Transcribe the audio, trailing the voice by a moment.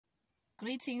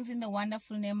Greetings in the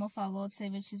wonderful name of our Lord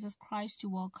Savior Jesus Christ.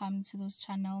 You're welcome to this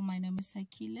channel. My name is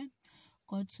Akile.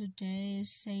 God today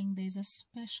is saying there's a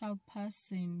special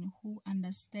person who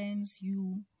understands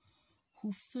you,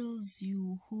 who feels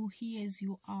you, who hears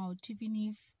you out, even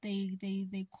if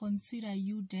they consider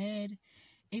you dead,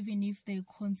 even if they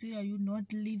consider you not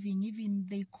living, even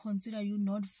they consider you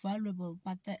not valuable.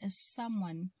 But there is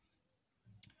someone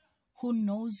who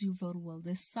knows you very well.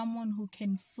 There's someone who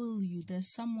can feel you. There's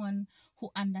someone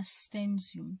who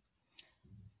understands you.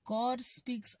 God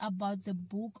speaks about the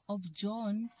book of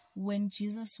John when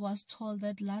Jesus was told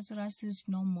that Lazarus is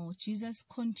no more. Jesus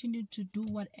continued to do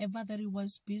whatever that he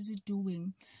was busy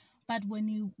doing. But when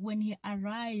he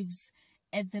arrives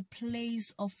at the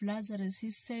place of Lazarus, he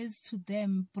says to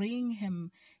them, bring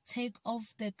him, take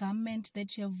off the garment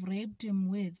that you have raped him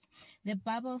with. The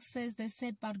Bible says, they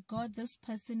said, but God, this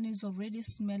person is already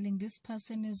smelling. This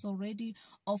person is already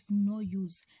of no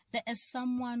use. There is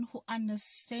someone who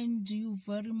understands you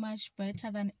very much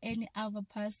better than any other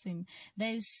person.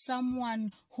 There is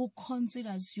someone who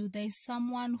considers you. There is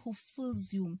someone who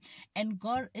feels you. And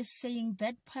God is saying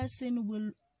that person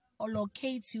will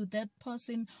locate you, that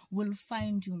person will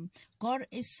find you. God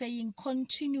is saying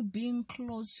continue being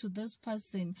close to this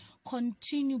person,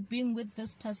 continue being with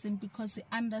this person, because he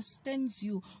understands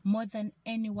you more than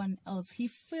anyone else. He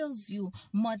feels you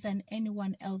more than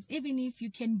anyone else. Even if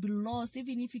you can be lost,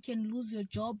 even if you can lose your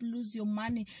job, lose your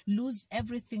money, lose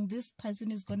everything, this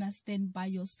person is gonna stand by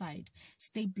your side.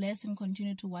 Stay blessed and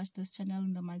continue to watch this channel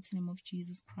in the mighty name of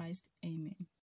Jesus Christ. Amen.